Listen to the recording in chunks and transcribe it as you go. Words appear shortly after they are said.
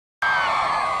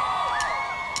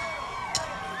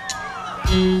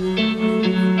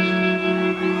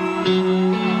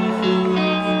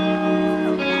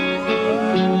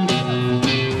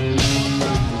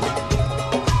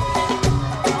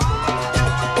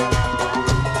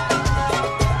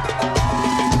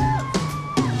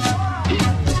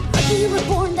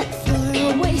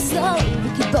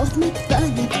Both make fun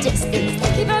of distance.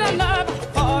 Lucky that I love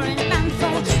or in an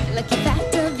for lucky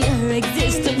fact of your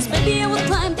existence. Maybe I will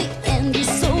climb the end you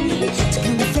sold me to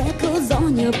count the freckles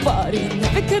on your body.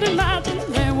 Never could imagine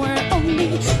there were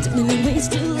only 2 million ways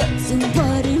to love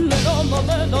somebody.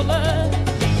 Let